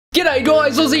G'day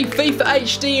guys, Aussie FIFA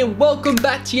HD and welcome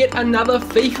back to yet another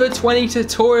FIFA 20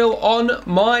 tutorial on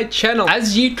my channel.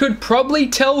 As you could probably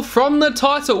tell from the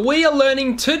title, we are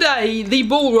learning today the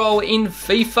bull roll in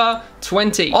FIFA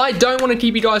 20. I don't want to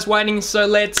keep you guys waiting, so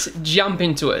let's jump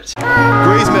into it.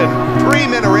 Griezmann, 3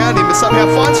 men around him, but somehow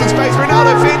finds some space.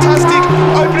 Ronaldo, fantastic,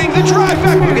 opening the drive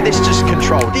back. Look at this, just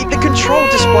control. The control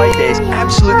display there is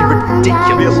absolutely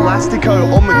ridiculous. Elastico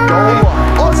on the goal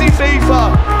line. Aussie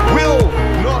FIFA will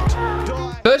not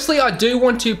die. Firstly, I do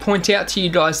want to point out to you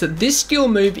guys that this skill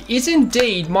move is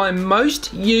indeed my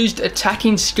most used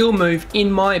attacking skill move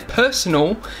in my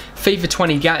personal FIFA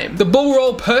 20 game. The bull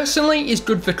roll personally is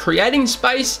good for creating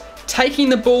space, taking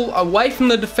the ball away from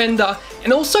the defender,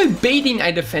 and also beating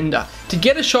a defender to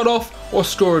get a shot off or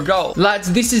score a goal.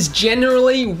 Lads, this is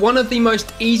generally one of the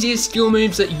most easiest skill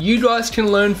moves that you guys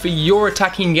can learn for your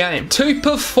attacking game. To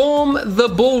perform the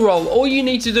bull roll, all you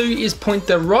need to do is point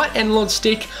the right analog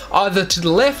stick either to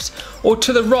the left or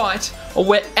to the right, or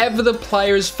wherever the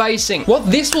player is facing. What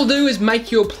this will do is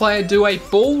make your player do a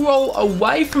ball roll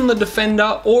away from the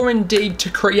defender, or indeed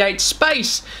to create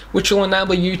space, which will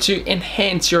enable you to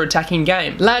enhance your attacking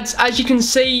game. Lads, as you can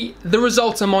see, the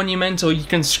results are monumental. You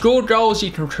can score goals,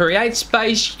 you can create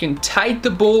space, you can take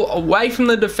the ball away from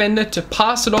the defender to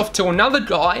pass it off to another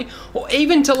guy, or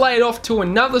even to lay it off to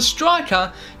another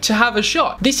striker to have a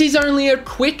shot. This is only a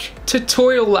quick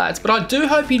tutorial, lads, but I do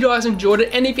hope you guys enjoyed it,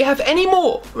 and if you have any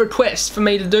more requests for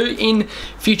me to do in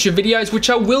future videos, which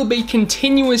I will be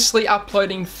continuously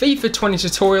uploading FIFA 20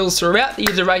 tutorials throughout the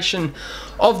iteration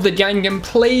of the game,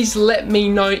 please let me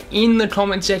know in the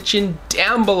comment section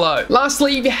down below.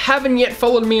 Lastly, if you haven't yet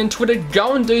followed me on Twitter,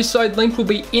 go and do so. The link will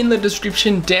be in the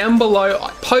description down below.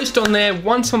 I post on there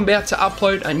once I'm about to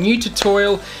upload a new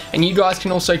tutorial, and you guys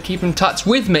can also keep in touch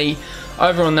with me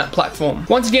over on that platform.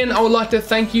 Once again, I would like to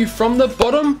thank you from the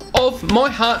bottom of my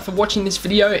heart for watching this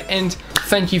video, and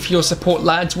thank you for your support,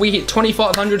 lads. We hit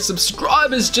 2,500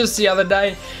 subscribers just the other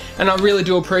day, and I really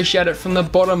do appreciate it from the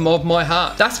bottom of my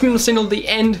heart. That's going to signal the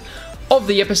end of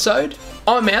the episode.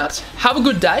 I'm out. Have a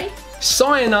good day.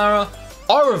 Sayonara,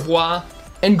 au revoir,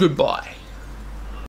 and goodbye.